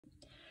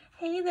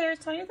Hey there,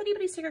 it's Tanya with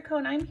Anybody Secret Co,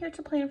 and I'm here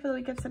to plan for the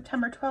week of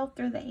September 12th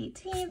through the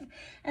 18th.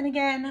 And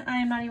again,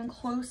 I'm not even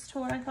close to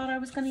what I thought I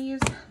was going to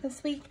use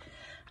this week.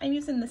 I'm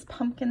using this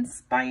pumpkin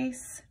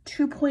spice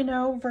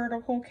 2.0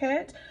 vertical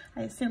kit.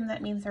 I assume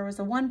that means there was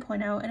a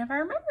 1.0, and if I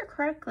remember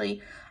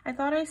correctly, I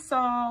thought I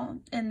saw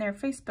in their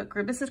Facebook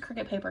group, this is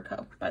Cricut Paper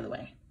Co, by the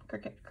way,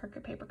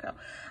 Cricut Paper Co,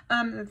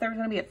 that there was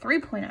going to be a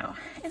 3.0,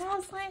 and I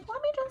was like,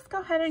 let me just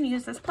go ahead and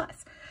use this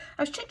plus.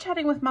 I was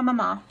chit-chatting with my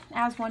mama,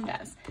 as one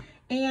does,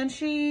 and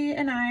she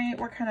and I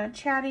were kind of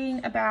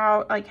chatting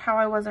about like how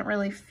I wasn't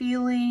really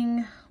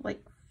feeling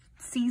like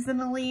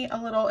seasonally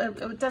a little.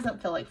 It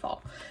doesn't feel like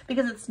fall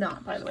because it's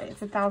not, by the way.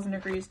 It's 1,000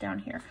 degrees down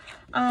here.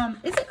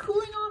 Is it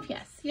cooling off?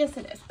 Yes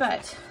it is,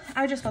 but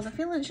I just wasn't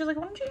feeling it. She was like,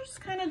 why don't you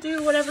just kind of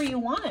do whatever you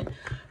want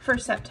for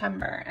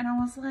September? And I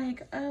was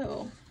like,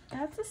 oh,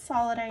 that's a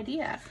solid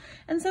idea.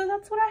 And so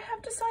that's what I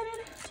have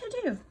decided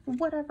to do,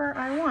 whatever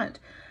I want.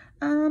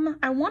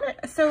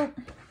 So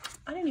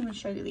I didn't even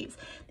show you these.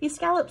 These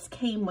scallops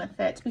came with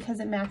it because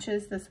it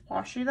matches this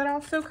washi that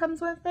also comes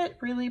with it.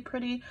 Really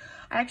pretty.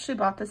 I actually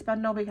bought this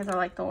bundle because I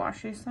like the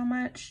washi so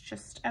much,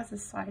 just as a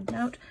side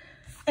note.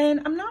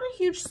 And I'm not a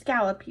huge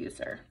scallop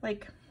user.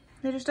 Like,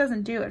 it just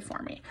doesn't do it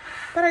for me.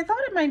 But I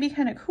thought it might be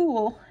kind of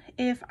cool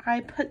if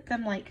I put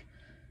them like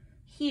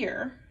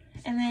here,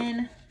 and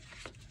then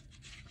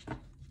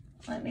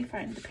let me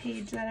find the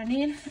page that I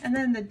need. And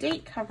then the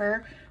date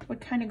cover would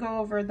kind of go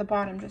over the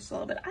bottom just a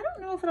little bit. I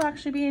don't know if it'll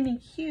actually be any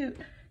cuter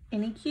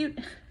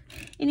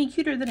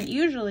than it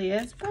usually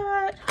is, but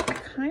I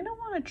kind of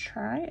want to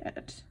try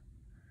it.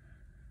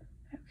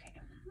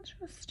 Okay, let's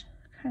just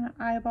kind of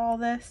eyeball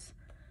this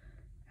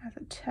as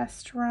a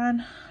test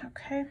run.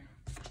 Okay,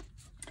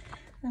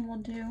 then we'll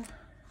do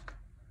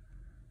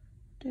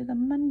the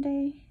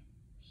Monday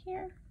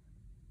here.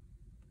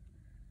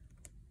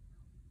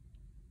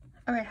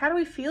 Okay, how do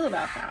we feel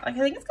about that? Like, I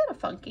think it's kind of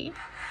funky.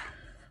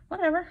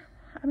 Whatever.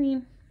 I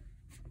mean,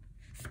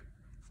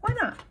 why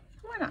not?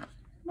 Why not?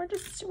 We're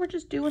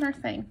just doing our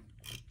thing.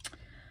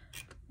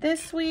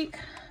 This week,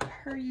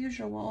 per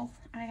usual,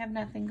 I have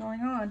nothing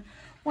going on.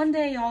 One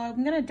day, y'all,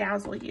 I'm gonna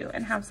dazzle you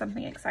and have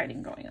something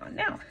exciting going on.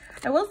 Now,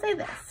 I will say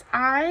this.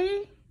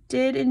 I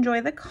did enjoy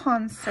the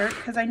concert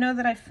because I know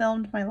that I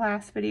filmed my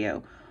last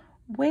video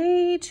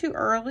way too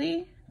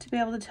early to be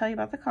able to tell you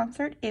about the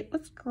concert. It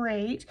was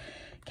great.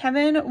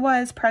 Kevin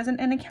was present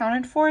and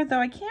accounted for, though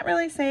I can't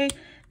really say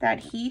that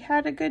he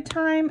had a good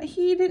time.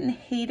 He didn't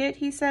hate it,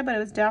 he said, but it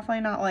was definitely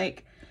not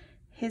like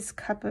his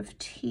cup of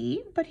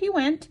tea, but he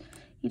went.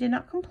 He did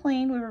not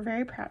complain. We were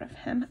very proud of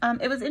him.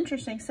 It was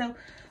interesting. So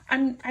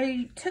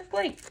I took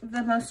like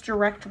the most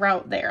direct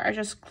route there. I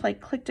just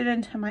like clicked it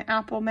into my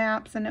Apple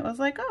Maps and it was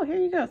like, oh, here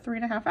you go,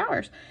 3.5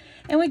 hours.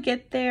 And we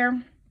get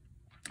there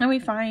and we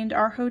find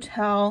our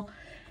hotel.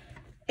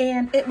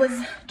 And it was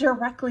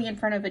directly in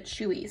front of a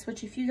Chuy's,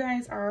 which if you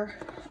guys are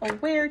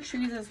aware,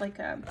 Chuy's is like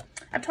a,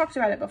 I've talked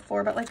about it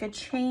before, but like a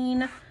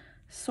chain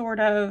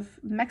sort of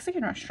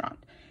Mexican restaurant.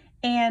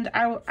 And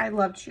I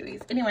love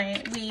Chuy's.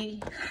 Anyway,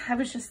 I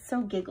was just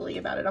so giggly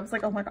about it. I was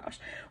like, oh my gosh,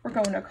 we're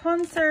going to a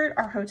concert.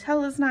 Our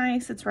hotel is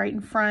nice. It's right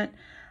in front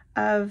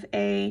of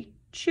a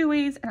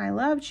Chuy's, and I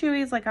love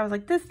Chuy's. Like, I was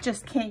like, this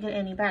just can't get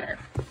any better.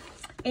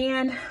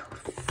 And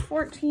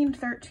 14,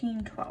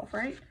 13, 12,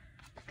 right?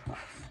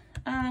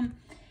 12.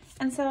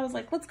 And so I was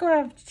like, let's go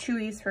have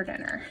Chuy's for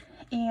dinner.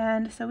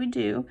 And so we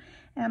do.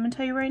 And I'm gonna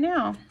tell you right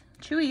now,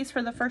 Chuy's,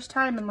 for the first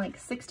time in like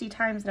 60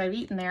 times that I've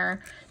eaten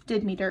there,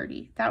 did me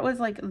dirty. That was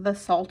like the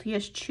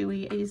saltiest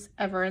Chuy's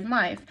ever in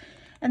life.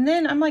 And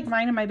then I'm like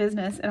minding my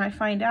business and I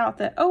find out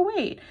that, oh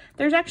wait,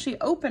 there's actually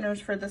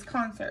openers for this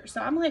concert. So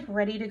I'm like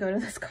ready to go to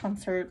this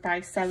concert by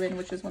 7,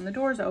 which is when the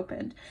doors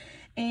opened.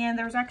 And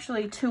there was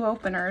actually 2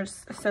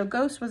 openers. So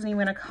Ghost wasn't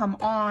even gonna come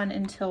on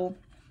until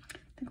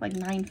like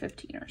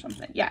 9:15 or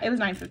something. Yeah, it was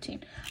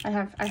 9:15. I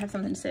have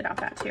something to say about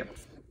that too.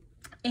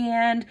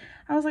 And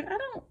I was like, I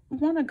don't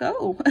want to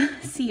go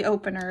see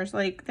openers.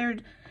 Like,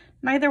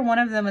 neither one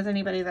of them was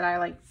anybody that I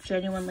like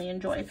genuinely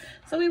enjoyed.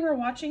 So we were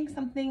watching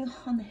something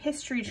on the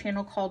History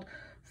Channel called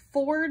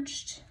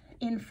Forged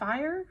in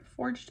Fire.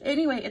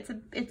 Anyway,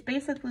 it's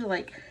basically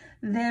like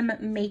them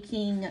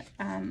making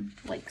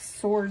like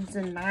swords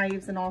and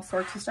knives and all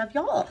sorts of stuff.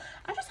 Y'all,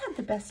 I just had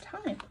the best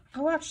time. I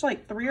watched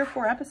like 3 or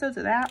 4 episodes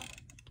of that.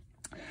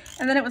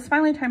 And then it was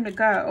finally time to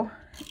go,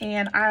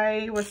 and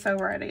I was so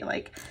ready.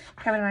 Like,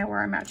 Kevin and I wore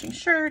our matching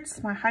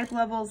shirts. My hype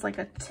level's like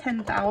a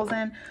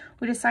 10,000.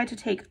 We decided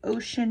to take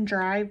Ocean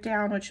Drive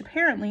down, which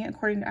apparently,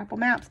 according to Apple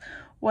Maps,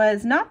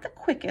 was not the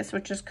quickest,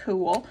 which is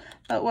cool,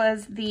 but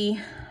was the,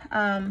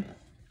 oh,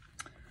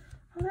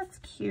 that's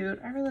cute.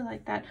 I really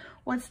like that.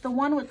 Was the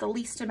one with the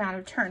least amount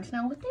of turns.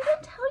 Now, what they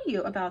didn't tell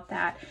you about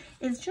that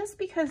is just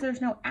because there's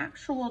no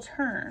actual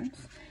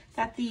turns,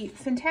 that the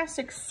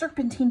fantastic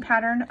serpentine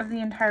pattern of the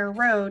entire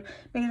road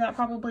made that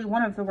probably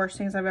one of the worst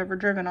things I've ever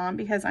driven on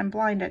because I'm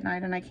blind at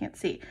night and I can't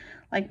see.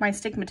 Like, my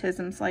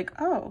stigmatism's like,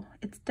 oh,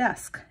 it's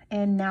dusk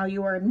and now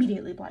you are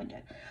immediately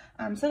blinded.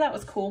 So that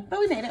was cool, but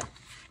we made it.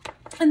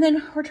 And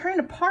then we're trying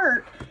to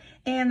park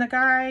And the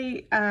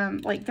guy,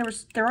 like there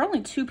were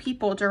only 2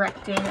 people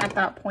directing at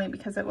that point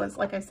because it was,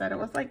 like I said, it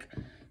was like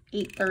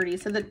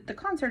 8:30. So the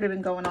concert had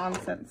been going on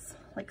since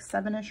like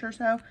 7-ish or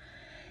so.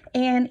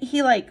 And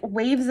he like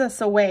waves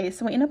us away.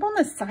 So we end up on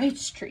the side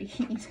street.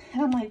 And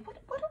I'm like,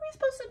 what are we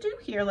supposed to do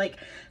here? Like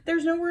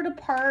there's nowhere to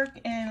park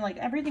and like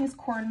everything's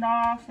cordoned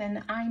off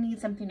and I need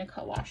something to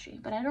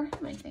Kawaii, but I don't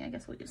have anything. I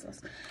guess we'll use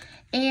this.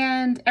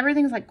 And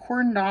everything's like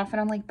cordoned off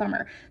and I'm like,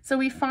 bummer. So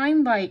we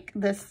find like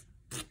this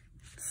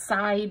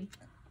side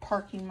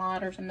parking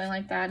lot or something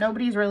like that.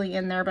 Nobody's really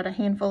in there, but a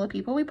handful of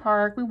people. We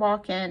park, we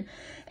walk in,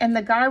 and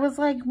the guy was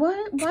like,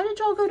 what? Why did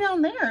y'all go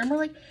down there? And we're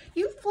like,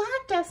 you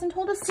flagged us and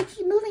told us to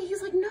keep moving.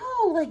 He's like,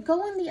 no, like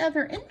go in the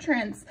other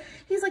entrance.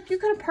 He's like, you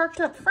could have parked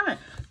up front.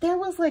 There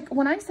was like,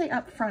 when I say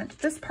up front,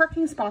 this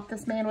parking spot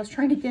this man was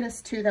trying to get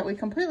us to that we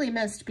completely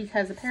missed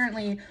because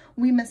apparently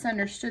we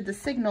misunderstood the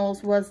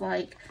signals was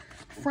like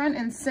front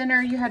and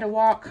center. You had to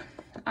walk,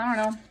 I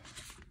don't know,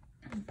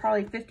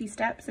 probably 50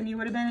 steps and you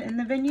would have been in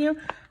the venue.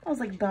 I was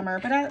like, bummer.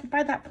 But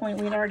by that point,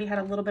 we had already had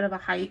a little bit of a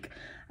hike.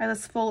 I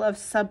was full of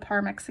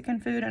subpar Mexican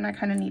food and I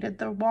kind of needed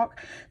the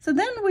walk. So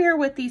then we're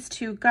with these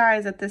 2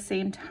 guys at the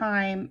same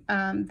time.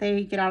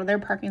 They get out of their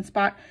parking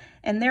spot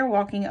and they're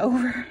walking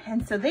over.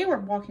 And so they were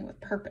walking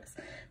with purpose.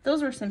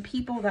 Those were some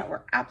people that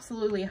were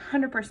absolutely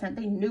 100%.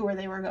 They knew where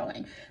they were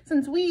going.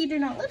 Since we do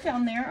not live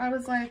down there, I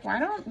was like, why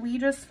don't we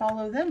just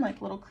follow them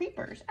like little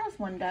creepers, as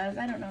one does.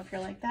 I don't know if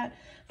you're like that,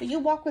 but you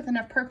walk with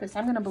enough purpose.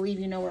 I'm going to believe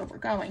you know where we're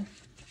going.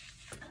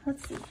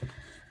 Let's see.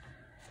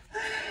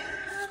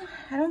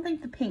 I don't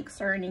think the pinks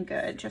are any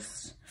good.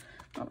 Just,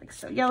 I don't think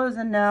so. Yellow's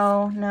a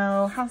no.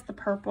 No. How's the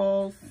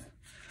purples?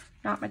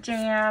 Not my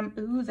jam.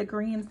 Ooh, the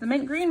greens. The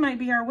mint green might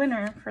be our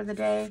winner for the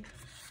day.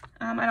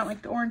 I don't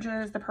like the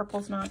oranges. The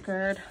purple's not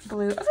good.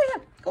 Blue. Okay,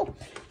 yeah, cool.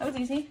 That was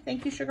easy.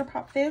 Thank you, Sugar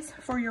Pop Fizz,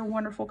 for your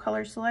wonderful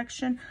color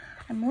selection.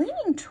 I'm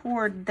leaning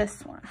toward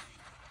this one.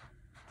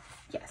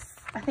 Yes,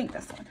 I think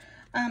this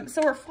one.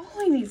 So we're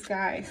following these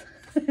guys.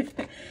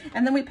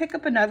 And then we pick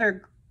up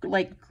another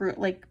group,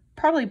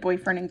 probably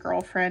boyfriend and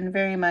girlfriend,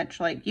 very much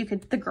like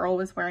the girl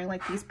was wearing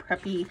like these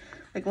preppy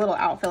like little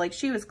outfit. Like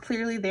she was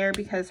clearly there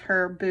because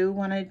her boo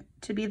wanted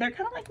to be there,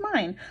 kind of like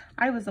mine.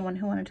 I was the one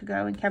who wanted to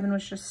go and Kevin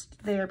was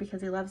just there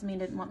because he loves me and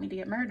didn't want me to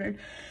get murdered.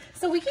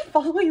 So we keep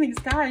following these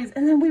guys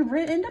and then we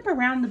end up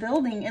around the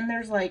building and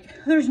there's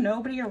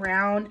nobody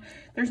around.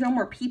 There's no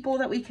more people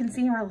that we can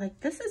see and we're like,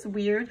 this is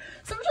weird.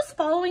 So we're just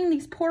following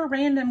these poor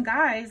random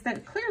guys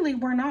that clearly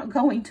were not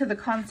going to the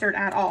concert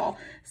at all.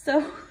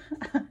 So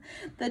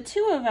the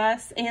 2 of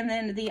us and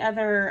then the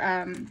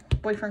other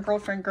boyfriend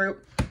girlfriend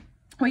group,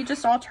 we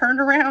just all turned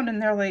around and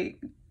they're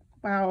like,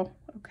 wow,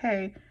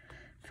 okay.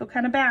 Feel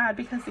kind of bad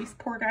because these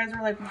poor guys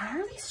were like, why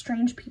are these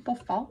strange people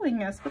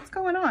following us? What's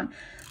going on?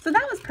 So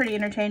that was pretty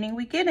entertaining.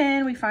 We get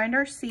in, we find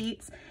our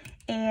seats,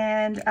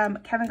 and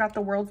Kevin got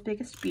the world's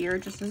biggest beer.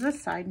 Just as a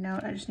side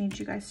note, I just need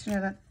you guys to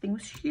know that thing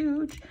was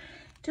huge.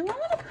 I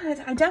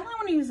definitely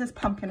want to use this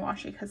pumpkin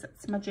washi because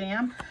it's my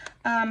jam.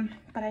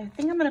 But I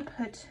think I'm going to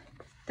put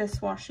this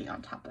washi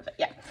on top of it.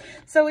 Yeah.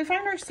 So we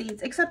find our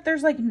seats, except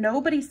there's like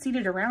nobody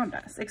seated around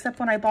us, except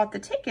when I bought the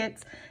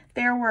tickets,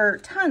 there were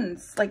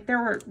tons. Like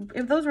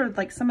those were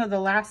like some of the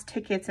last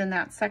tickets in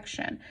that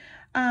section.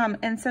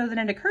 And so then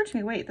it occurred to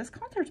me, wait, this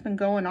concert's been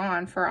going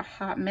on for a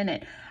hot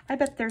minute. I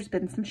bet there's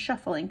been some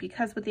shuffling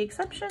because with the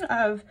exception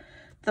of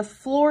the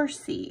floor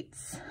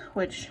seats,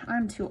 which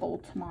I'm too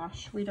old to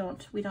mosh. We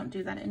don't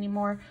do that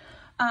anymore.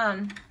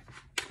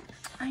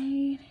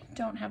 I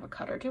don't have a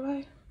cutter, do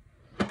I?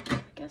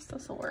 I guess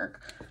this will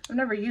work. I've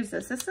never used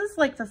this. This is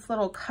like this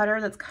little cutter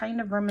that's kind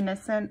of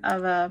reminiscent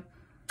of a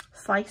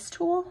slice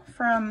tool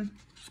from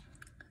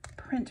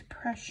Print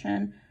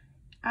Pression.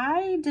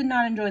 I did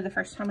not enjoy the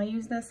first time I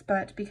used this,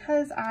 but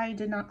because I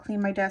did not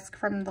clean my desk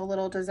from the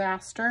little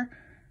disaster,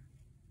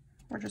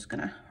 we're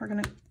gonna, I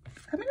mean,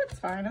 it's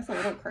fine. It's a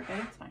little crooked.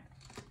 It's fine.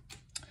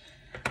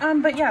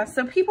 But yeah,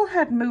 so people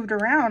had moved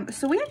around.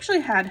 So we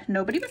actually had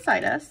nobody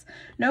beside us,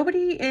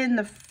 nobody in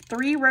the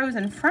 3 rows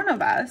in front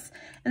of us.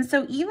 And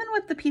so even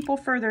with the people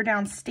further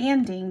down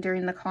standing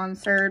during the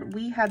concert,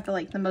 we had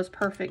the most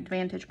perfect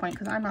vantage point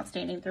because I'm not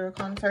standing through a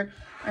concert.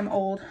 I'm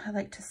old. I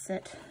like to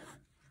sit.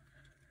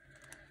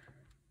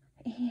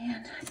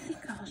 And I think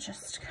I'll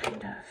just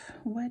kind of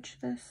wedge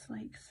this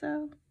like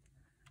so.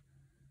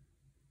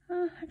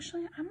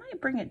 Actually, I might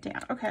bring it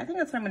down. Okay, I think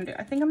that's what I'm going to do.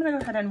 I think I'm going to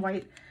go ahead and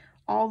wipe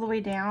all the way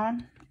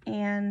down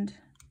and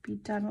be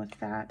done with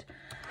that.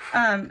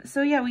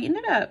 So yeah, we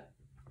ended up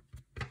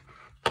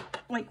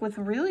with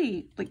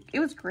really, it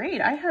was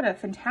great. I had a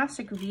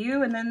fantastic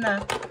view, and then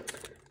the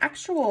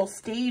actual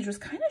stage was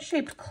kind of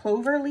shaped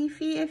clover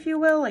leafy, if you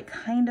will,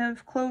 kind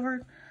of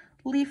clover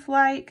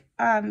leaf-like,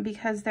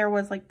 because there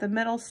was the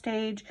middle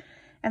stage,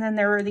 and then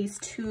there were these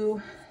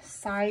 2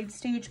 side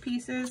stage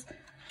pieces.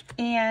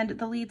 And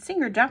the lead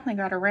singer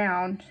definitely got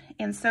around,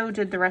 and so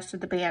did the rest of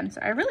the band.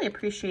 So I really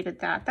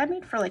appreciated that. That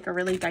made for a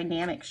really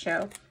dynamic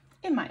show,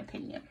 in my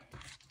opinion.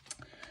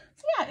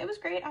 So yeah, it was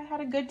great. I had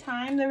a good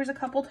time. There was a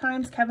couple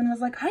times Kevin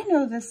was like, I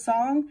know this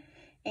song.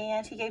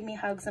 and he gave me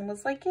hugs and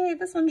was like, "Yay,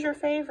 this one's your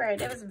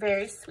favorite." It was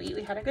very sweet.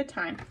 We had a good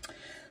time.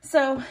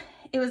 So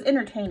it was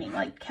entertaining.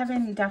 Like,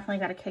 Kevin definitely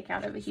got a kick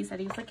out of it. He said,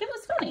 he was like, it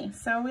was funny.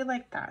 So we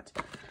liked that.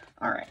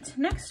 All right,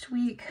 next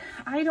week,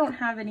 I don't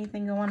have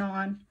anything going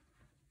on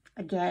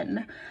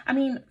again. I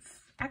mean,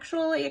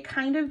 actually, I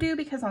kind of do,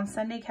 because on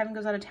Sunday, Kevin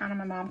goes out of town and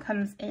my mom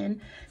comes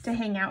in to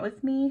hang out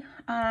with me.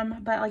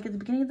 But like at the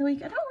beginning of the week,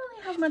 I don't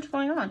really have much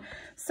going on.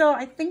 So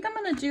I think I'm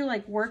going to do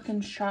like work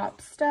and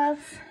shop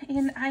stuff.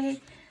 And I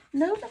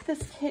know that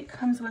this kit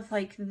comes with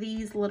like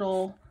these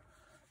little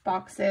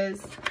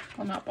boxes.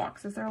 Well, not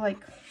boxes. They're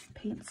like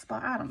paint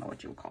spot. I don't know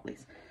what you would call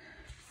these.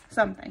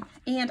 Something.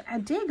 And I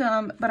dig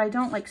them, but I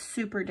don't like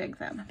super dig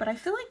them. But I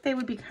feel like they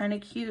would be kind of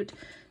cute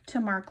to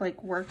mark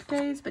like work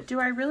days. But do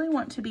I really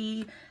want to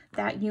be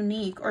that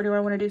unique, or do I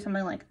want to do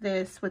something like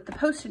this with the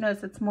post-it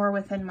notes that's more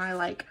within my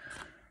like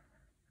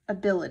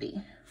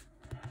ability?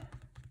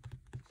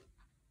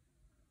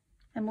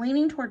 I'm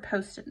leaning toward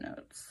post-it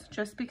notes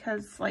just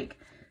because like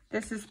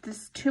this is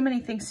too many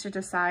things to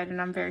decide,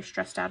 and I'm very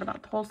stressed out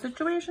about the whole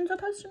situation, so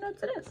post-it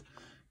notes it is.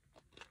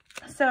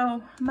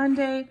 So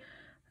Monday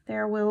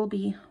there will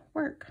be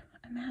work.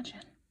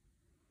 Imagine.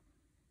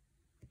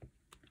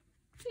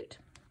 Cute.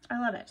 I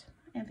love it.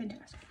 And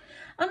fantastic.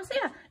 So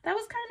yeah, that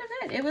was kind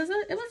of it. It was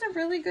a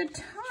really good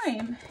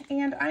time,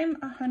 and I'm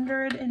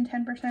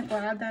 110%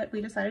 glad that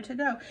we decided to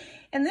go.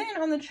 And then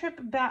on the trip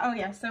back, oh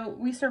yeah, so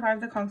we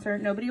survived the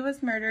concert. Nobody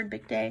was murdered.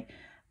 Big day.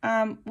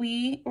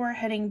 We were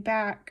heading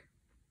back,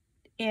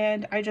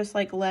 and I just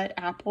like let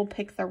Apple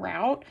pick the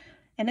route,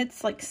 and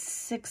it's like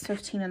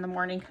 6:15 in the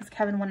morning because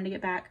Kevin wanted to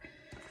get back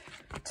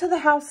to the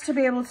house to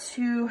be able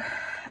to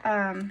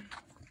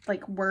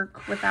like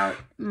work without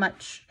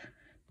much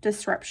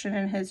disruption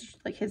in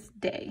his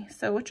day.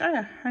 So which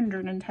I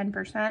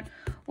 110%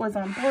 was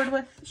on board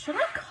with. Should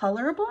I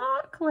color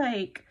block?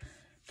 Like,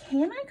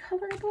 can I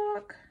color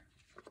block?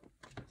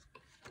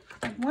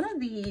 Like one of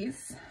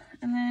these,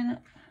 and then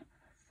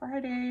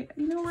Friday,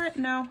 you know what?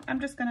 No, I'm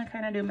just gonna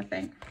kind of do my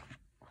thing.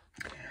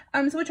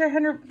 So which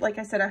like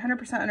I said,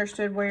 100%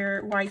 understood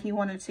why he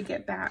wanted to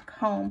get back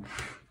home.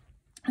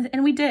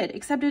 And we did,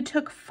 except it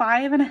took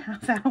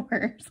 5.5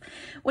 hours,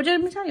 which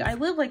I'm gonna tell you, I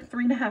live like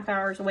 3.5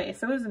 hours away.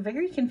 So it was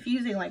very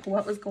confusing, like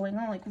what was going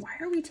on? Like, why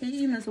are we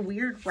taking this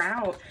weird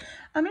route?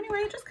 Anyway,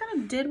 I just kind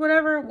of did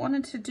whatever I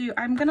wanted to do.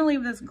 I'm gonna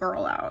leave this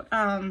girl out.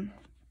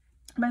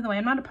 By the way,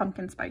 I'm not a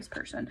pumpkin spice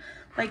person.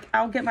 Like,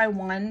 I'll get my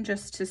one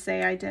just to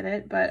say I did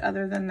it, but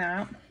other than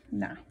that,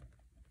 nah.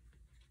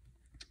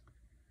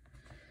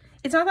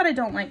 It's not that I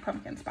don't like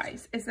pumpkin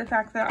spice. It's the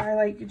fact that I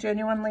like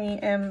genuinely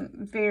am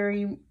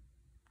very,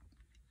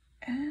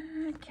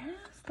 I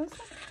guess that's,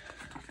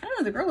 I don't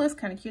know, the girl is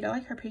kind of cute. I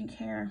like her pink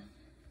hair.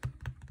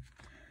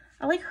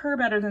 I like her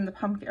better than the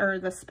pumpkin or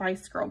the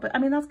Spice Girl. But I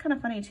mean, that's kind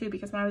of funny too,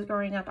 because when I was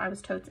growing up, I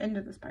was totes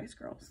into the Spice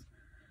Girls.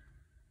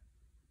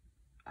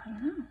 I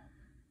don't know.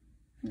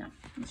 No,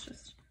 let's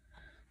just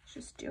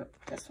do it.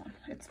 This one.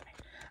 It's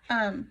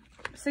fine.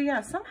 So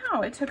yeah, somehow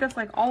it took us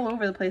like all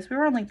over the place. We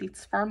were on like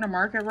these farm to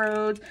market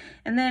roads,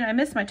 and then I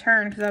missed my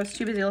turn because I was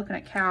too busy looking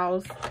at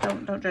cows.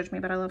 Don't judge me,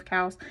 but I love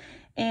cows.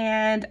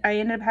 And I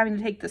ended up having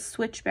to take the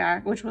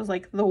switchback, which was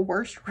like the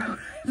worst road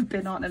I've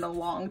been on in a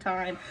long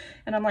time.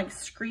 And I'm like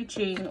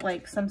screeching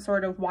like some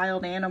sort of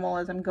wild animal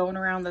as I'm going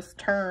around this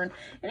turn.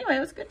 Anyway, it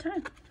was a good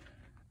time.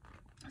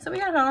 So we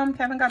got home.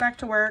 Kevin got back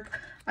to work.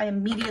 I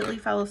immediately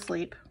fell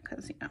asleep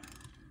because, you know,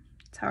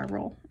 that's how I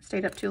roll.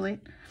 Stayed up too late.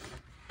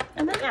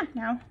 And then, yeah,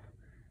 now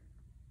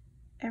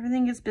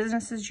everything is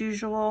business as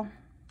usual.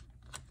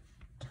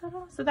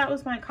 Ta-da. So that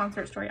was my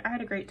concert story. I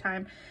had a great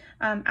time.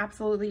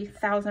 Absolutely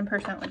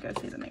 1000% would go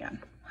see them again.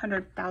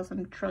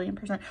 100,000 trillion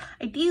 %.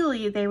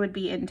 Ideally, they would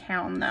be in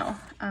town though.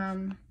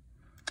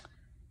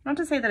 Not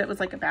to say that it was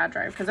like a bad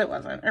drive, because it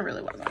wasn't. It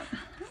really wasn't.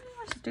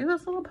 Let's do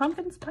this little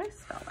pumpkin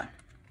spice fella.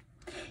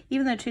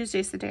 Even though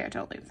Tuesday's the day I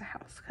don't leave the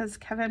house, because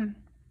Kevin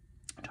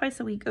twice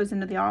a week goes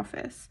into the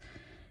office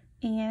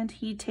and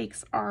he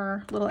takes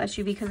our little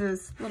SUV, because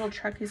his little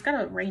truck, he's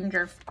got a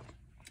Ranger,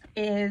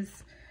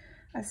 is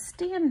a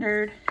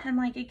standard, and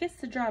like it gets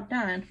the job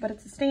done, but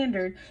it's a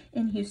standard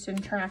in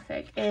Houston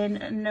traffic,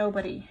 and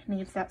nobody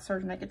needs that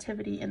sort of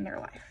negativity in their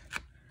life.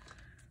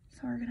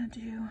 So we're gonna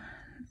do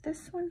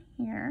this one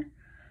here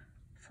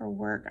for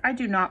work. I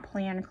do not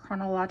plan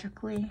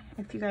chronologically,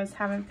 if you guys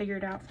haven't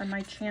figured out from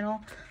my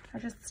channel. I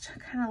just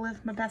kind of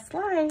live my best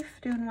life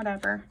doing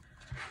whatever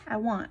I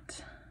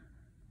want.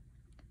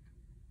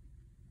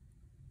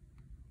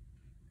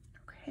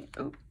 Okay,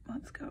 oh,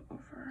 let's go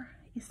over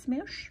a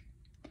smoosh.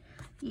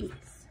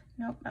 Yes.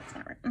 Nope, that's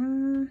not right.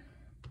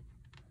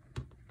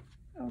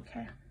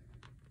 Okay.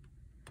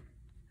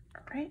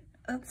 All right,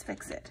 let's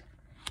fix it.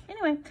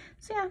 Anyway,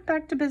 so yeah,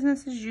 back to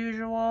business as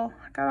usual.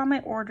 I got all my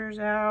orders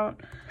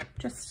out,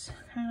 just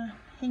kind of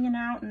hanging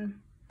out and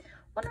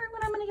wondering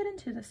what I'm going to get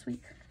into this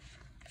week.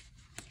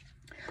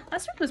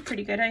 Last week was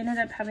pretty good. I ended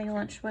up having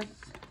lunch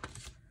with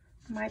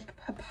my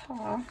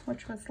papa,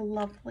 which was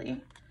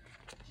lovely.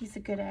 He's a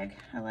good egg.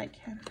 I like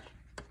him.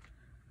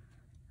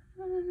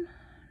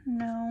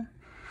 No.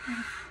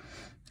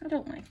 I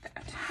don't like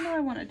that. How do I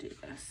want to do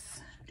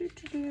this?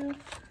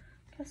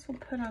 Guess we'll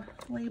put a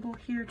label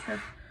here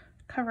to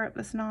cover up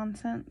this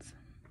nonsense.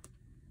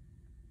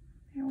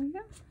 There we go.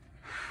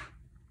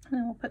 And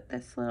then we'll put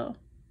this little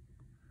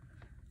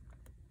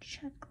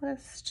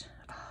checklist.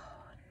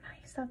 Oh,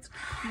 nice. That's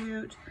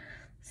cute.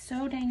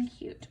 So dang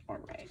cute. All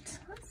right.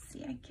 Let's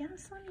see. I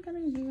guess I'm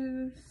going to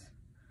use...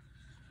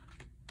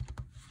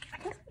 I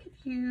guess I could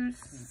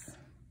use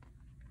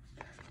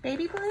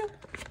baby blue.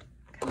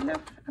 Kind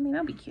of. I mean,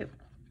 that'll be cute.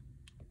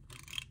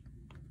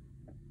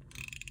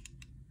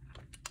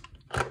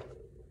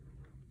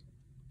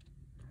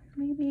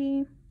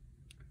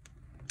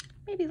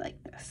 Maybe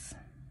like this.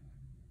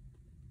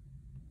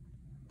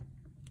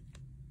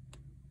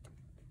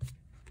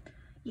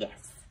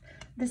 Yes,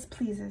 this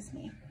pleases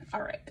me.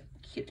 All right,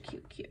 cute,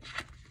 cute, cute.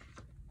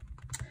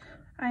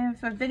 I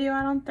have a video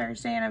out on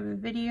Thursday and I have a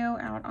video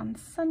out on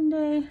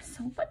Sunday.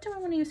 So what do I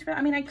want to use for that?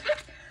 I mean, I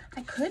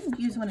could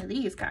use one of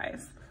these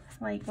guys,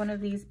 like one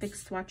of these big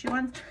swatchy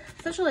ones,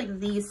 especially like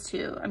these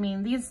two. I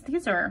mean,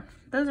 those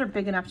are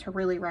big enough to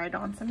really ride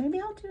on. So maybe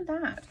I'll do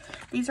that.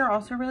 These are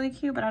also really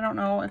cute, but I don't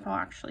know if I'll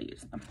actually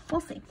use them.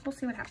 We'll see. We'll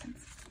see what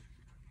happens.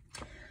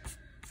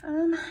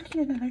 I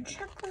need another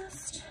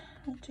checklist.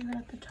 I'll do it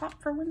at the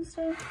top for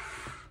Wednesday.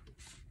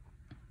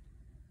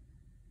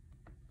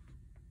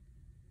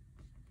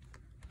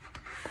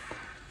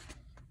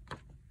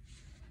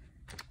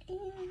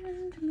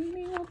 And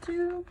maybe we'll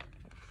do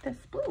this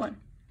blue one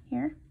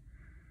here.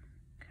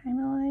 Kind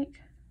of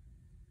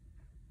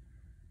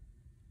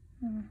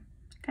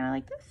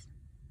like this.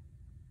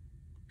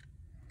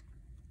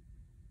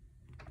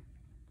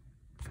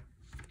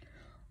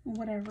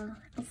 Whatever,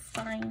 it's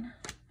fine.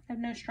 I have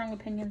no strong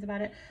opinions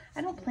about it.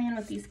 I don't plan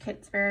with these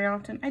kits very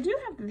often. I do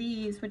have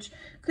these, which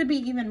could be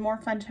even more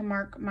fun to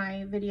mark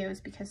my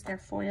videos because they're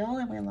foil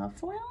and we love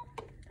foil.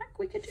 Heck,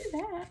 we could do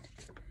that.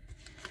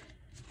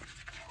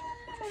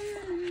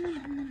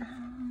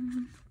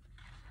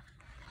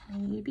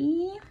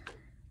 Maybe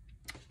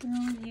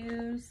we'll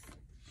use...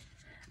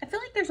 I feel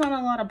like there's not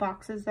a lot of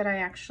boxes that I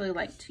actually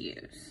like to use.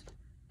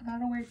 Is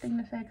that a weird thing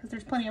to say? Because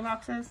there's plenty of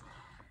boxes.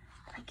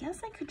 But I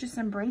guess I could just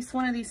embrace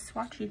one of these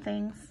swatchy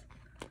things.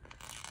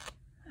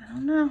 I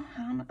don't know.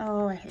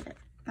 Oh, I hate it.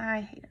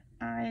 I hate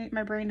it.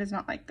 My brain does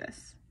not like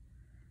this.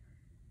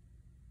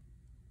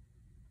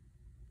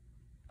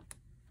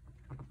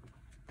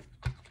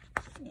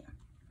 Yeah.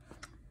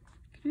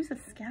 Could use a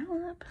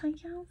scallop, I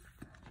guess.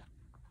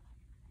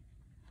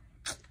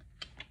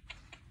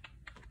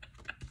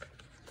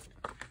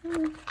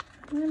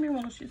 Maybe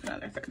we'll just use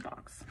another third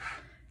box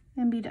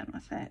and be done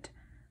with it.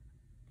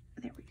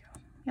 There we go.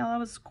 Yeah, that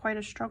was quite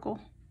a struggle.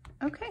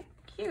 Okay,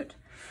 cute.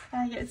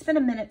 Yeah, it's been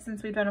a minute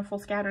since we've done a full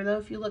scatter, though.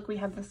 If you look, we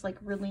have this like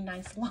really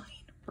nice line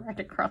right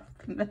across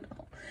the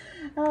middle.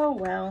 Oh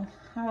well.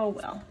 Oh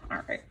well.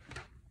 All right.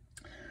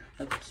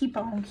 Let's keep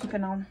on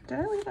keeping on. Did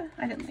I leave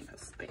I didn't leave a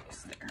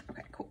space there.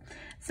 Okay, cool.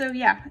 So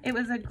yeah, it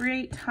was a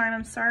great time.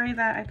 I'm sorry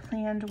that I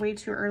planned way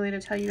too early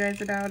to tell you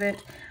guys about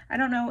it. I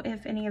don't know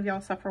if any of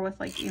y'all suffer with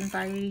like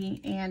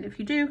anxiety, and if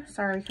you do,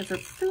 sorry, because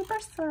it super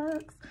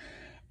sucks.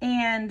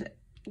 And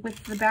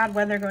with the bad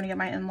weather going to get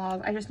my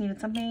in-laws, I just needed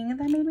something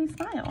that made me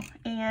smile.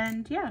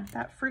 And yeah,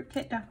 that fruit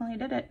kit definitely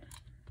did it.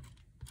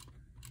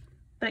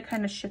 But it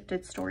kind of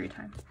shifted story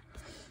time.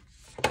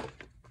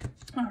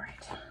 All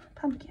right,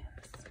 pumpkins.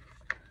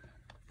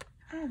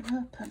 I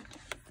love pumpkins.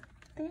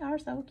 They are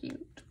so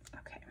cute.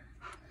 Okay.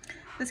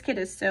 This kit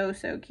is so,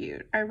 so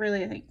cute. I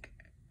really think,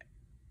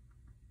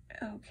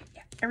 okay,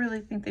 yeah, I really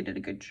think they did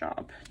a good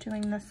job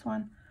doing this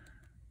one.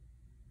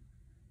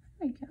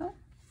 There you go.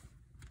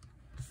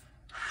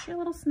 She's a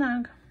little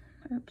snug.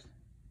 Oops.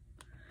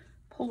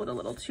 Pull it a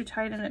little too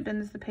tight and it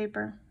bends the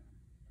paper.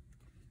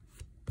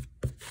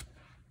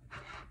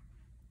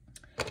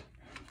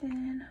 And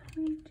then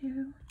we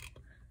do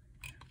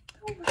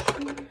the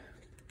washi.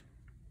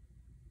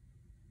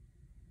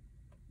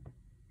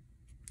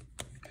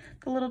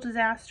 The little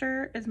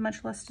disaster is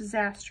much less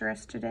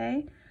disastrous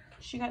today.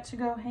 She got to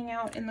go hang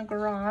out in the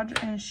garage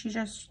and she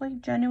just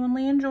like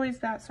genuinely enjoys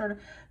that sort of,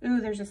 ooh,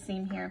 there's a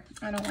seam here.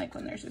 I don't like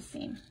when there's a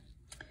seam.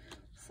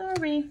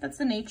 Sorry, that's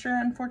the nature,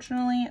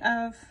 unfortunately,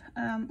 of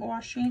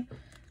washi,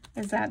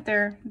 is that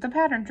the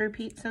patterns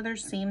repeat, so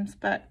there's seams,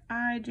 but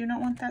I do not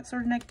want that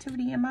sort of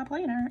negativity in my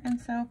planner, and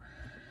so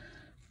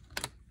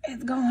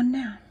it's gone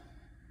now.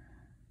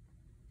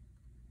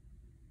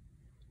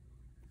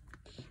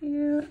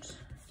 Cute.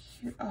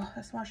 Cute. Oh,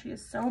 this washi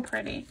is so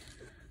pretty.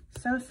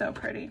 So, so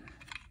pretty.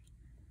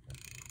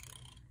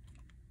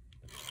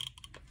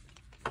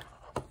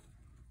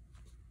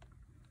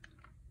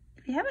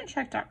 If you haven't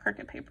checked out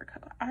Cricut Paper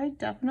Co., I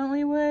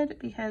definitely would,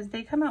 because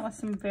they come out with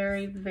some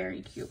very,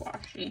 very cute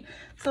washi.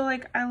 So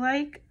like, I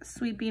like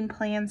sweeping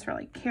plans for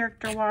like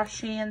character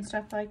washi and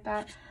stuff like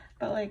that.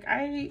 But like,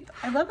 I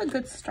love a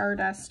good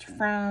Stardust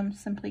from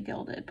Simply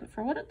Gilded, but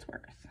for what it's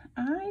worth,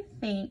 I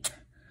think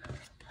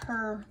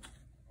her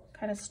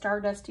kind of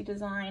Stardusty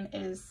design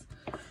is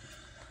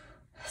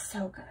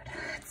so good.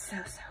 It's so,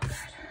 so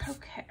good.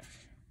 Okay.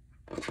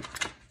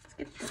 Let's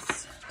get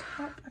this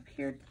top up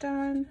here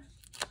done.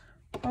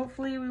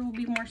 Hopefully we will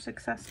be more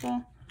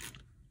successful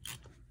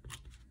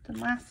than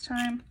last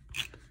time,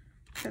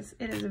 because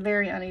it is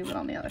very uneven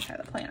on the other side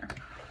of the planner.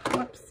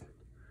 Whoops.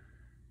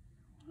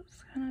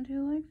 What's gonna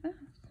do like this?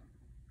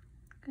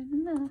 Good to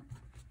know.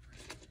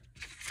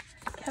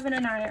 Kevin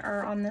and I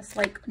are on this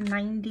like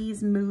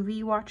 90s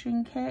movie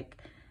watching kick,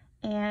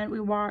 and we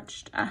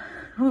watched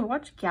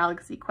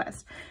Galaxy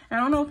Quest. And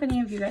I don't know if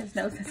any of you guys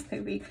know this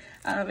movie.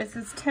 It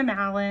says Tim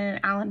Allen,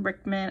 Alan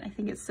Rickman. I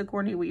think it's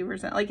Sigourney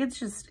Weaver's. Like,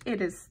 it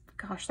is,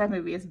 gosh, that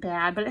movie is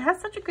bad, but it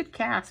has such a good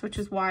cast, which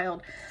is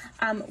wild.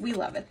 We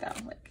love it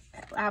though, like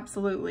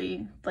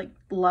absolutely, like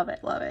love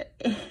it, love it.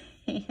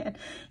 And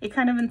it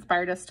kind of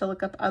inspired us to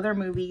look up other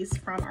movies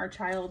from our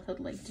childhood.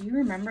 Like, do you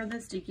remember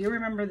this? Do you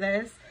remember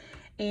this?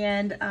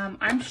 And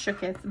I'm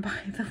shooketh by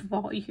the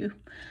volume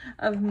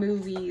of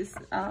movies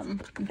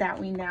that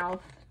we now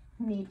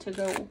need to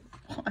go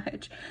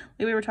watch.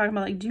 Like, we were talking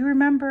about, like, do you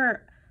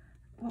remember,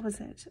 what was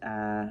it?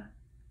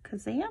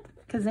 Kazam?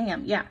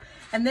 Kazam, yeah.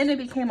 And then it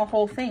became a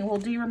whole thing. Well,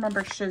 do you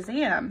remember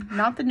Shazam?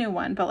 Not the new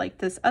one, but like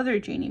this other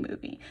genie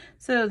movie.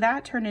 So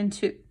that turned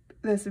into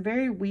this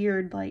very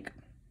weird, like,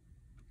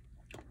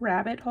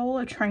 rabbit hole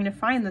of trying to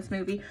find this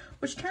movie,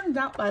 which turns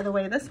out, by the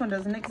way, this one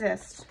doesn't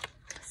exist.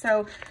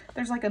 So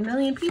there's like 1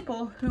 million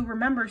people who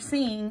remember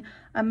seeing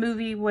a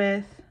movie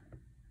with,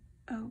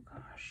 oh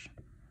gosh,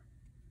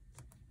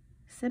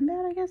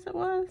 Sinbad, I guess it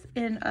was,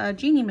 in a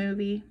genie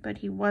movie, but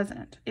he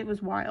wasn't. It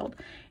was wild.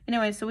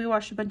 Anyway, so we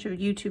watched a bunch of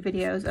YouTube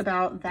videos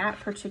about that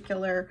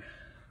particular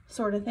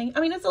sort of thing.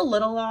 I mean, it's a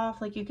little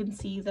off, like you can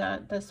see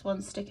that this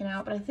one's sticking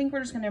out, but I think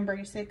we're just gonna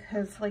embrace it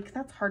because, like,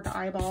 that's hard to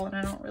eyeball and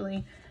I don't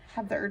really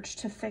have the urge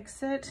to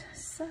fix it.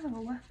 So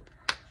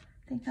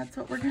I think that's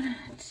what we're gonna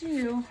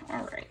do.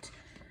 All right.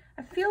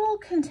 I feel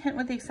content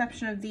with the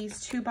exception of these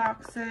 2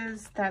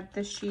 boxes that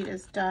this sheet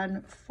is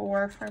done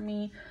for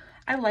me.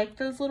 I like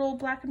those little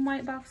black and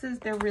white boxes.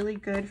 They're really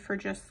good for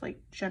just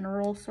like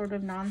general sort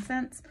of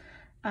nonsense.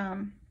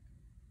 But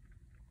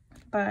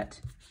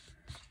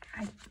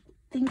I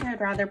think I'd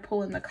rather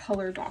pull in the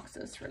color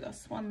boxes for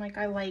this one. Like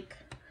I like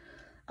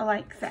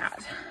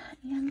that.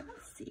 And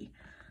let's see.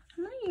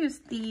 I'm going to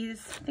use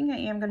these. I think I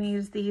am going to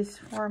use these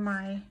for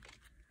my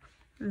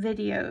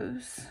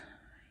videos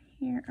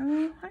here.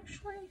 Oh,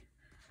 actually,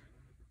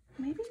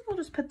 maybe we'll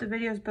just put the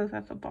videos both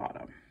at the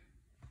bottom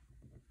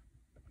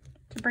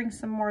to bring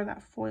some more of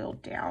that foil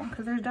down,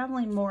 because there's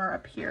definitely more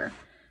up here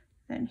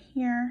than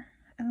here.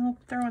 And we'll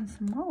throw in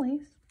some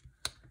mollies.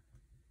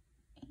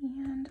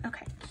 And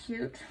okay,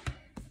 cute.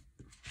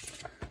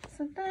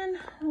 So then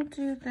we'll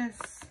do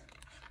this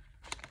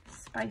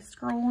Spice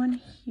Girl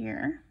one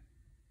here.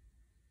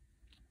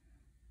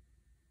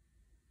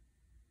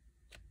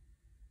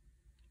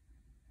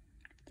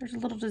 There's a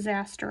little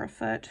disaster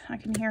afoot. I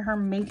can hear her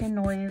making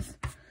noise.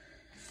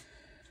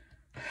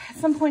 At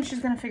some point she's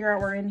gonna figure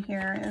out we're in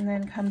here and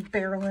then come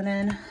barreling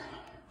in.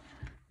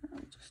 I'll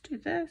just do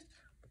this.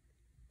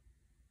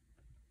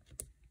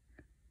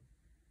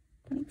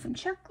 I need some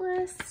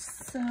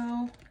checklists, so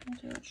I'll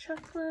do a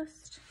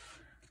checklist.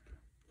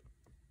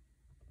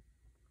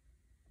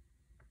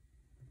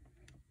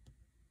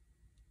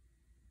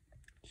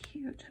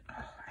 Cute.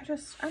 Oh,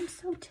 I'm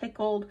so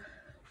tickled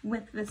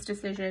with this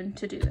decision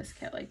to do this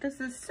kit. Like, this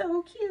is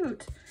so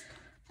cute.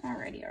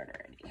 Alrighty.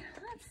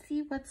 Let's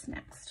see what's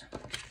next.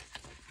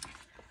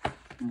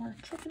 More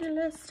checklist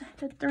list. I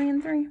did 3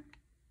 and 3.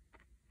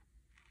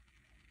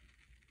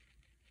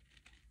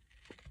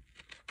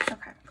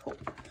 Okay, cool.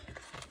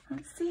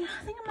 Let's see.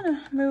 I think I'm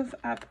gonna move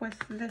up with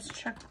this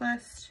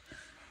checklist.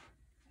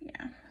 Yeah,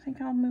 I think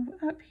I'll move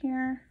up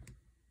here.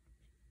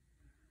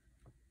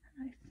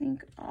 I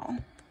think I'll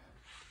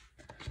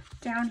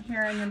down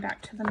here and then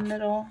back to the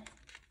middle.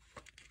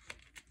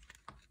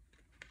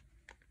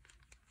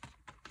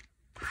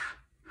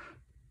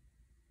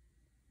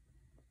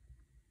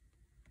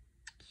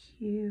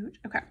 Cute.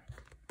 Okay.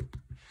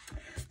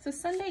 So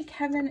Sunday,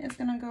 Kevin is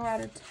going to go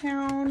out of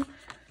town.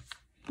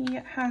 He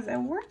has a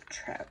work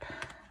trip.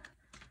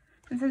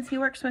 And since he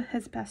works with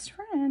his best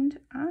friend,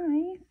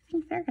 I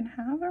think they're going to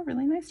have a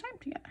really nice time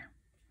together.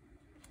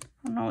 I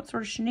don't know what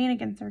sort of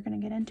shenanigans they're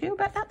going to get into,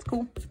 but that's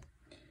cool.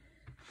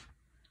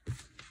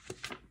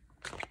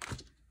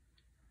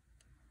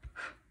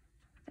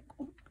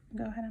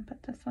 Go ahead and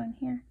put this one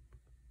here.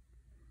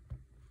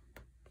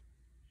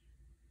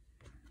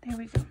 There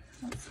we go.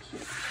 That's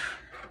cute.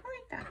 I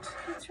like that.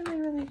 That's really,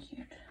 really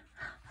cute.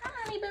 Hi,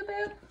 honey boo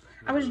boo.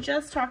 I was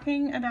just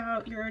talking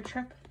about your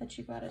trip that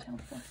you go out of town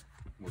for.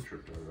 What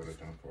trip do I go out of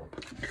town for?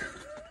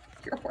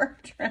 Your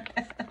work trip.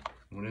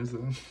 When is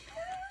it?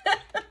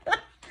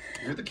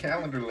 You're the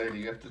calendar lady.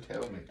 You have to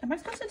tell me. Am I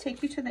supposed to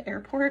take you to the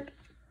airport?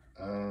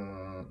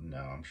 No.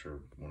 I'm sure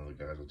one of the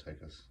guys will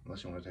take us.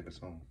 Unless you want to take us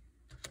home.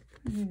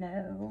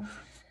 No.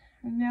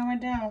 No, I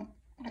don't.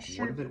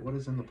 What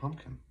is in the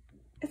pumpkin?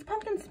 It's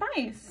pumpkin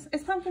spice.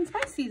 It's pumpkin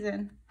spice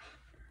season.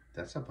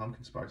 That's how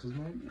pumpkin spice is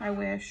made? I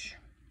wish.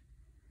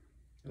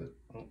 But,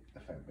 oh, the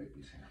fat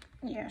baby's here.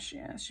 Yeah, she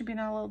is. She's been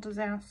a little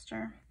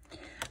disaster.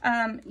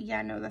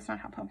 Yeah, no, that's not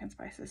how pumpkin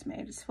spice is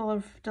made. It's full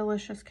of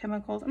delicious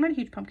chemicals. I'm not a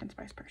huge pumpkin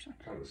spice person.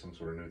 I thought it was some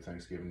sort of new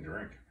Thanksgiving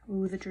drink.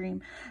 Ooh, the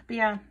dream. But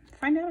yeah,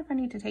 find out if I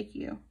need to take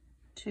you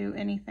to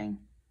anything.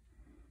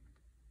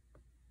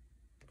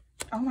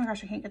 Oh my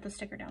gosh, I can't get the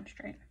sticker down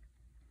straight.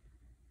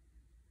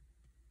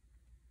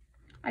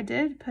 I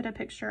did put a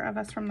picture of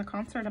us from the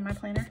concert in my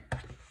planner.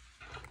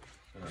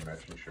 And our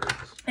matching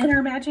shirts. And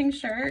our matching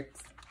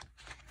shirts.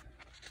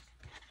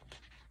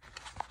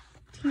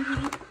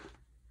 TV.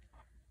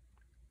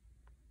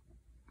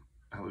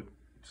 I look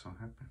so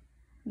happy.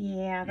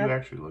 Yeah. You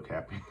actually look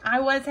happy. I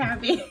was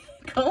happy.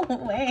 Go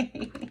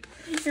away.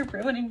 You're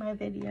ruining my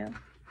video.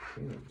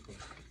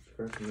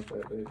 Scratching the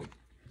fat baby.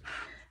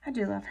 I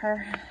do love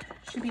her.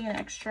 She'll be an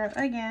extra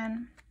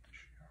again.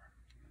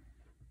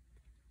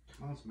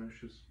 Come on,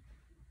 Smashes.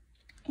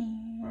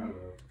 And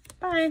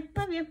bye.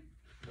 Love you.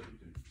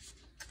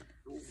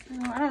 So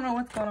I don't know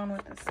what's going on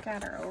with the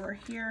scatter over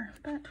here,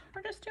 but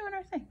we're just doing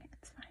our thing.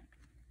 It's fine.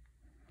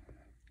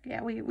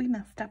 Yeah, we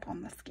messed up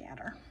on the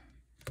scatter.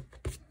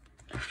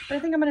 But I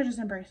think I'm going to just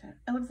embrace it.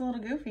 It looks a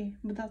little goofy,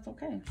 but that's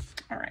okay.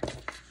 All right.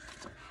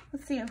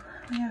 Let's see.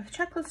 We have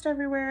checklist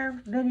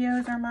everywhere.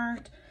 Videos are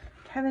marked.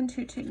 Kevin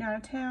toot-tooting out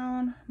of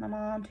town. My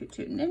mom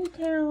toot-tooting in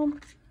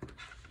town.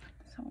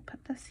 So we'll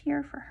put this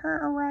here for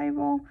her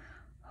arrival.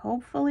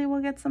 Hopefully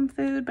we'll get some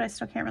food, but I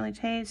still can't really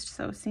taste,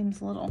 so it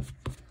seems a little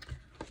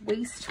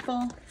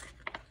wasteful.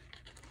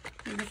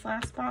 Do this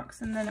last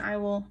box, and then I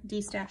will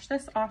de-stash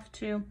this off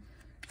to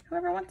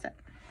whoever wants it.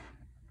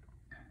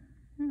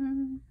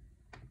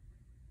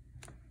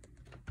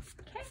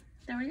 Okay,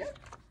 there we go.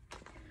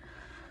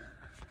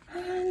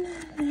 And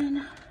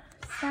then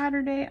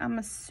Saturday, I'm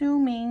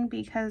assuming,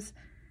 because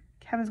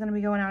Kevin's going to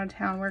be going out of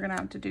town, we're going to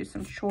have to do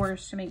some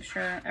chores to make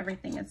sure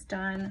everything is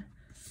done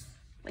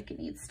like it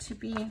needs to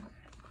be.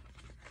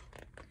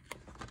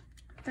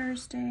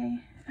 Thursday,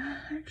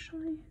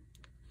 actually.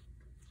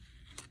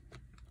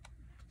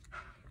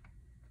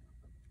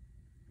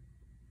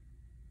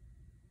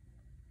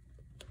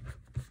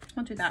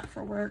 We'll do that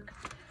for work,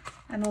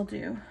 and we'll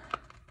do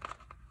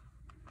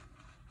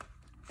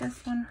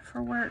this one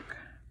for work.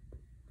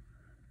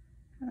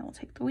 And then we'll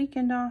take the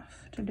weekend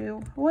off to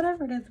do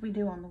whatever it is we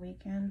do on the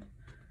weekend.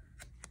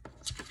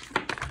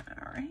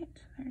 All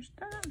right, there's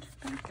that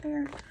back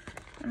there.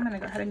 I'm gonna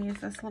go ahead and use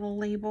this little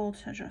label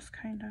to just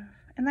kind of,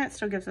 and that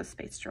still gives us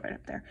space to write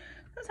up there.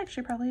 That's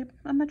actually probably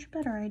a much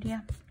better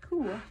idea.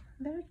 Cool,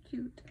 very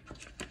cute.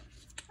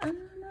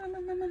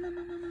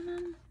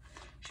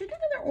 Should we do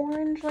another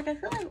orange? Like, I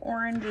feel like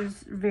orange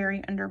is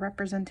very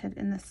underrepresented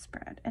in this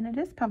spread, and it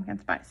is pumpkin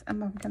spice, and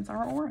pumpkins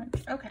are orange.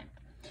 Okay,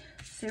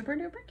 super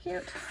duper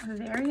cute.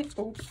 Very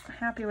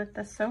happy with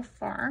this so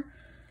far.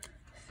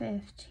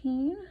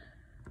 15,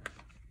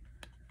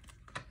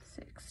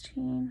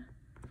 16,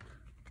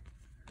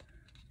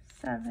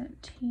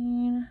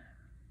 17,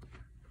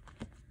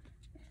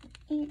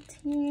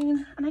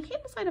 18, and I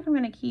can't decide if I'm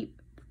going to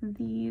keep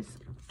these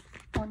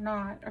or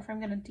not, or if I'm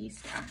going to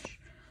de-stash.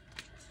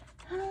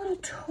 I'm a little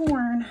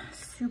torn.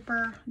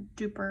 Super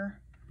duper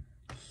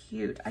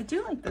cute. I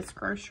do like this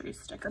grocery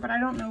sticker, but I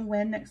don't know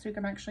when next week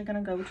I'm actually going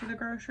to go to the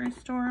grocery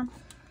store.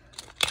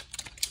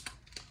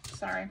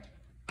 Sorry,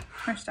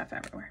 there's stuff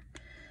everywhere.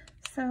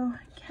 So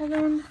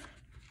Kevin,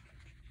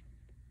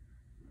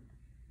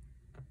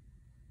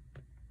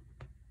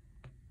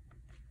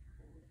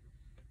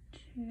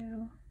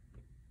 to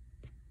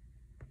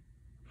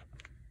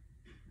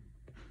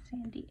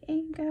San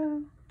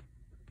Diego.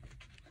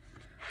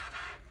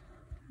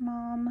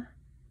 Mom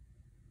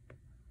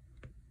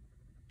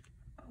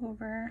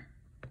over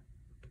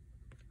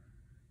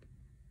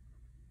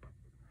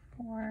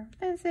for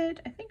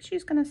visit. I think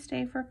she's gonna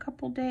stay for a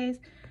couple days.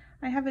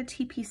 I have a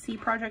TPC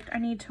project I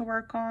need to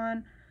work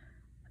on,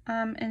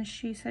 and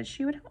she said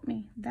she would help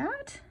me.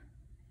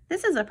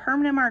 This is a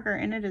permanent marker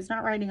and it is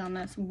not writing on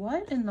this.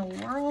 What in the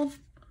world?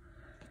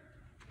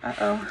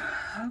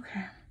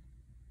 Okay.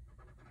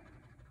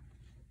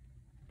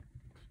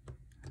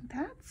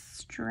 That's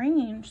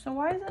strange. So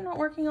why is it not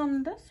working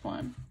on this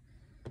one?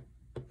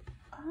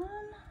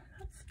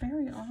 That's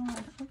very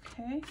odd.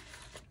 Okay.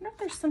 I wonder if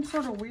there's some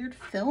sort of weird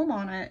film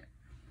on it.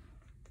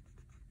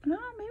 No,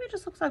 maybe it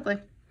just looks ugly.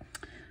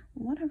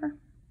 Whatever.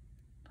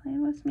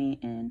 Playing with me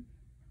in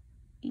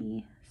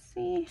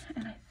EC.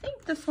 And I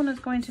think this one is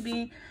going to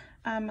be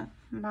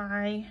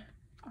my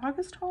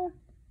August haul.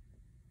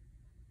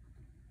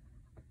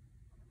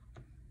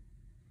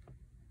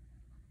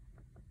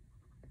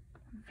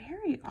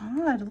 Very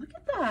odd. Look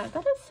at that.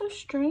 That is so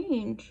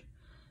strange.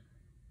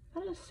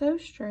 That is so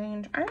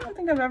strange. I don't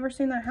think I've ever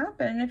seen that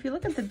happen. And if you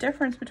look at the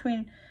difference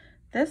between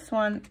this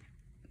one,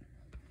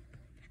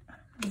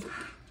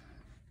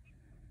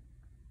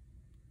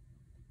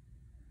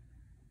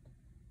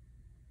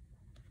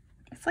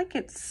 it's like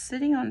it's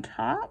sitting on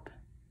top.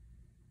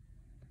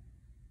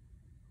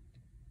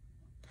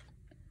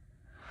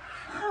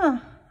 Huh.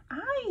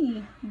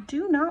 I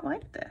do not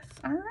like this.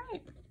 All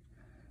right.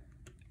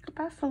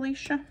 Goodbye,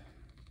 Felicia.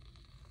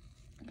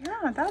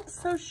 Yeah, that's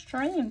so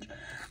strange.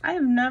 I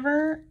have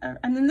never,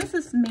 and then this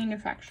is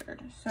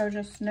manufactured, so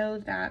just know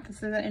that this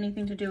isn't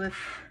anything to do with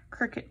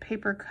Cricut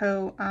Paper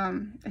Co.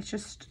 It's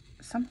just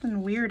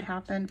something weird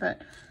happened,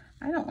 but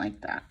I don't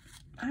like that.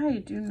 I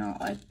do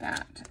not like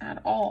that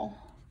at all.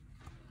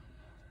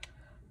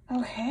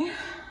 Okay,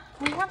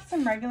 we have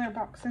some regular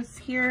boxes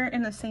here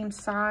in the same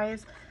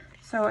size,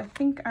 so I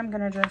think I'm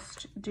gonna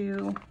just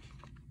do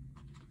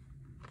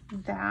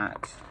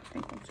that.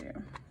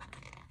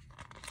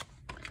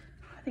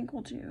 I think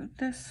we'll do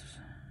this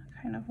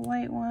kind of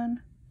light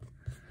one,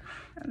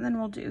 and then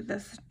we'll do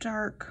this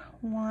dark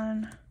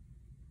one.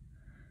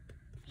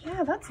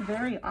 Yeah, that's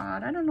very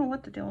odd. I don't know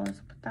what the deal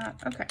is with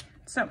that. Okay,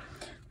 so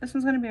this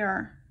one's gonna be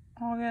our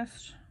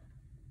August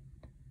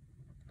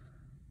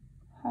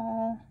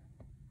haul.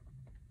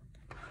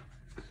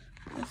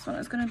 This one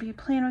is gonna be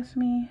Plan With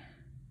Me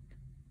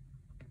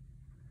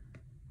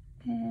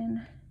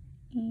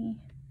NEC.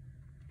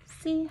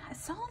 I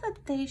saw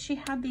that she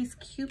had these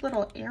cute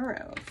little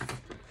arrows.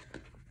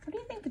 What do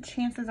you think the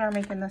chances are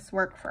making this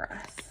work for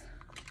us?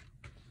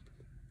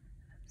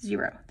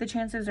 0. The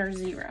chances are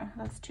 0.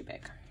 That's too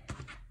big.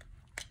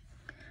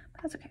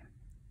 But that's okay.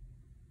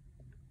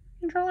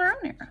 We can draw our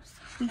own arrows.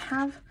 We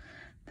have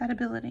that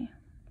ability.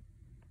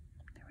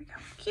 There we go.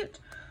 Cute.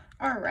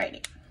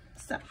 Alrighty.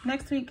 So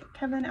next week,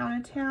 Kevin out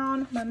of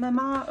town, my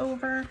mama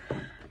over.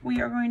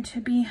 We are going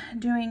to be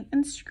doing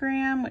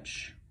Instagram,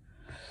 which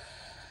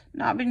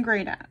not been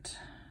great at.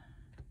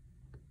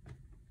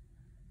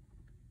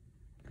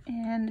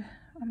 And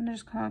I'm gonna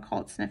just kind of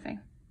call it sniffing.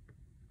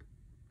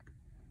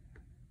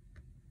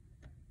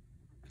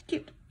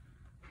 Cute.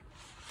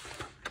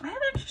 I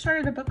haven't actually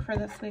started a book for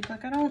this week.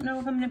 Like, I don't know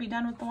if I'm gonna be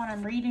done with the one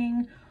I'm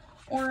reading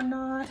or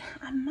not.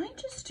 I might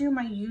just do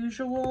my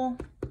usual,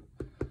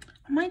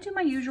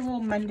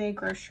 Monday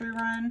grocery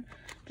run,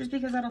 just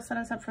because that'll set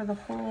us up for the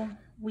whole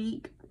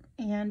week.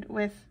 And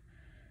with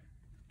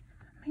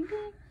maybe,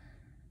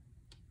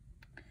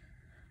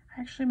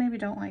 I actually maybe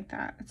don't like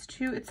that.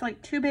 It's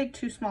like too big,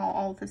 too small,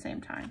 all at the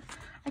same time.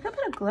 I could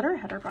put a glitter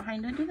header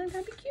behind it. Do you think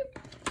that'd be cute?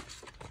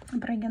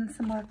 And bring in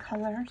some more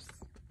colors.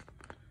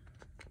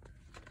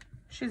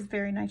 She has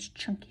very nice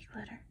chunky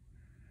glitter.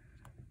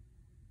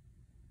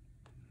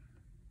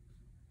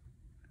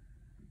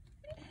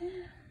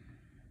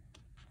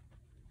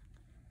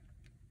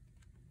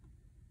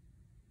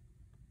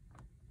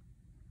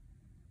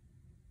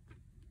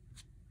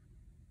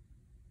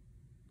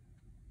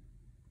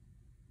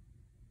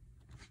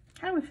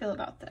 How do we feel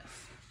about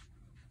this?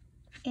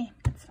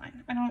 It's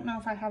fine. I don't know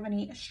if I have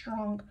any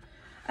strong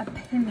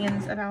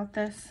opinions about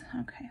this.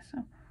 Okay,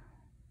 so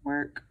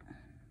work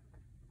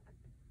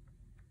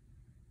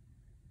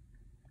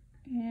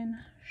in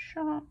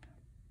shop.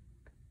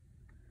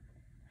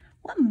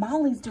 What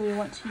mollies do we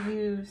want to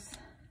use?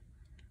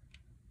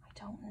 I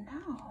don't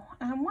know.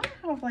 I want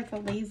to have like a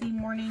lazy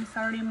morning,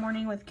 Saturday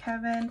morning with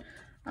Kevin.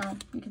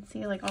 You can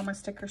see like all my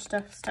sticker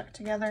stuff stuck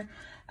together.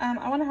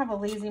 I want to have a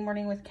lazy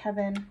morning with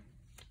Kevin.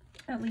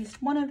 At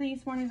least one of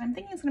these mornings. I'm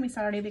thinking it's going to be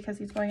Saturday because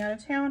he's going out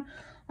of town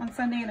on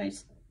Sunday, and I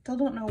still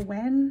don't know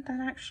when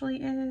that actually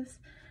is.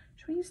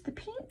 Should we use the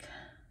pink?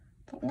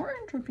 The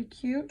orange would be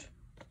cute.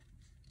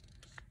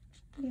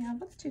 Yeah,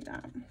 let's do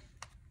that.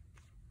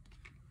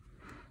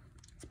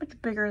 It's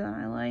much bigger than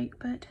I like,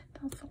 but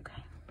that's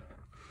okay.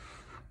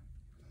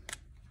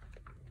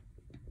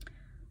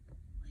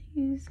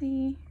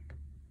 Lazy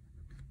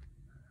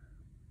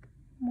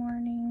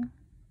morning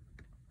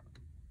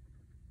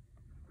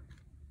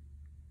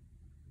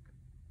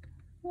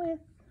with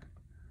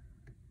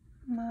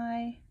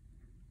my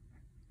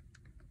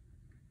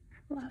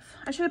love.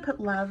 I should have put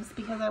loves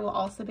because I will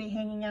also be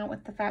hanging out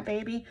with the fat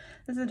baby.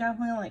 This is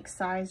definitely like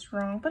sized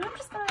wrong, but I'm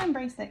just gonna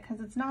embrace it because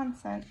it's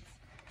nonsense.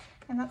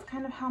 And that's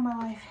kind of how my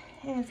life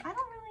is. I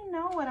don't really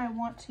know what I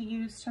want to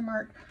use to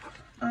mark.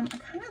 I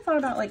kind of thought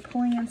about like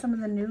pulling in some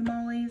of the new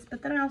mollies,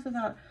 but then I also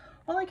thought,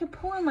 well, I could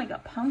pull in like a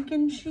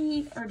pumpkin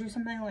sheet or do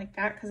something like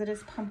that because it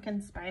is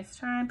pumpkin spice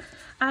time.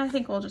 I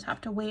think we'll just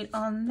have to wait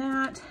on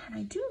that. And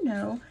I do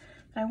know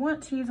that I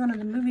want to use one of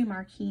the movie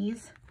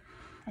marquees.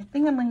 I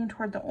think I'm leaning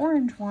toward the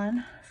orange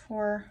one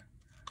for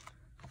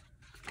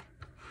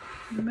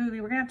the movie.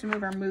 We're gonna have to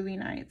move our movie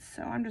nights,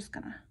 so I'm just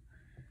gonna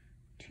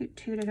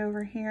toot it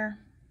over here,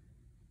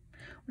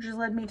 which has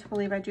led me to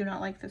believe I do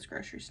not like this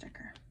grocery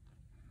sticker.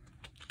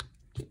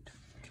 Cute.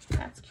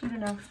 That's cute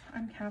enough.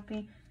 I'm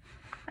happy.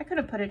 I could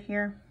have put it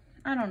here.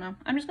 I don't know.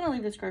 I'm just gonna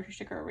leave this grocery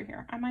sticker over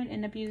here. I might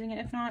end up using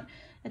it. If not,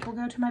 it will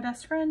go to my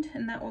best friend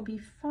and that will be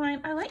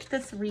fine. I like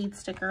this reed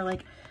sticker.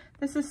 Like,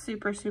 this is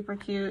super, super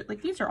cute.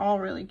 Like, these are all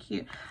really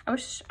cute. I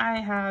wish I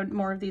had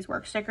more of these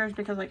work stickers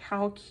because, like,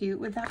 how cute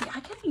would that be? I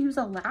could use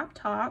a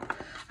laptop.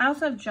 I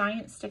also have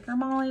giant sticker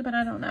molly, but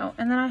I don't know.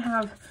 And then I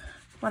have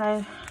what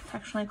I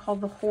actually call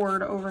the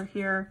hoard over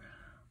here.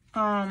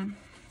 I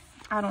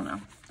don't know.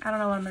 I don't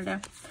know what I'm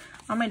gonna do.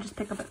 I might just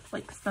pick up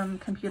like some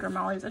computer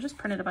mollies. I just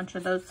printed a bunch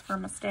of those for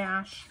my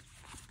stash.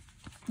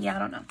 Yeah, I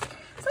don't know.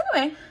 So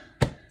anyway,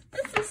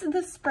 this is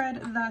the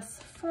spread thus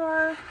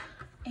far.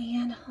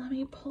 And let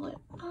me pull it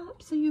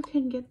up so you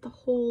can get the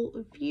whole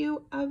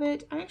view of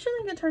it. I actually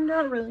think it turned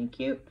out really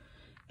cute.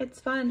 It's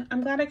fun.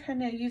 I'm glad I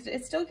kind of used it.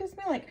 It still gives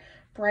me like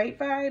bright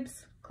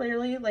vibes,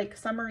 clearly like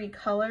summery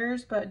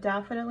colors, but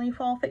definitely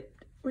fall,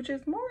 which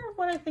is more of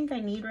what I think I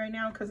need right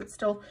now because it's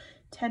still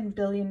 10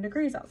 billion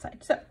degrees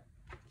outside. So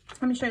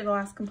let me show you the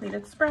last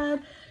completed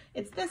spread.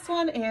 It's this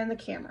one, and the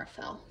camera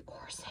fell. Of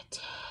course it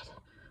did.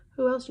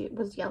 Who else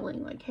was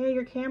yelling like, hey,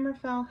 your camera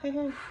fell, hey,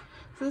 hey.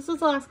 So this was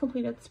the last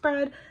completed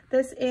spread.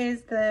 This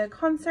is the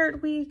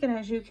concert week, and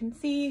as you can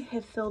see,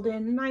 it filled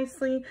in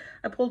nicely.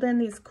 I pulled in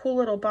these cool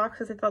little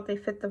boxes. I thought they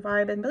fit the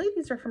vibe, and I believe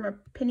these are from a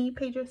Penny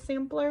Pages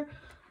sampler.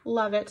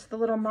 Love it. The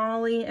little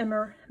Molly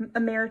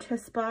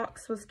Emeritus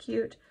box was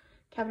cute.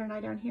 Kevin and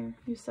I down here,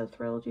 he's so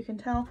thrilled, you can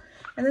tell.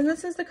 And then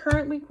this is the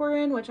current week we're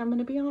in, which I'm going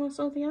to be honest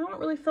with you, I don't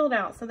really fill it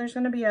out. So there's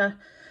going to be a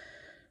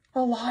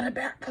lot of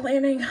back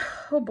planning.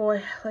 Oh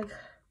boy,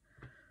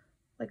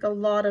 like a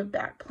lot of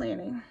back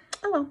planning.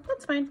 Oh well,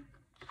 that's fine.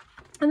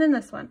 And then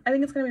this one, I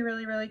think it's going to be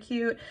really, really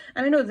cute.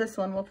 And I know this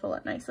one will fill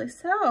it nicely.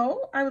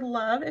 So I would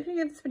love if you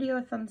give this video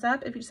a thumbs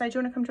up. If you decide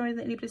you want to come join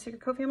the Itty Bitty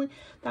Secret Co family,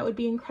 that would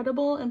be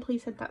incredible. And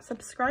please hit that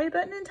subscribe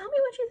button and tell me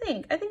what you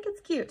think. I think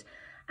it's cute.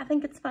 I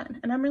think it's fun,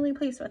 and I'm really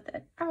pleased with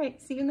it. All right,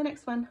 see you in the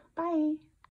next one. Bye.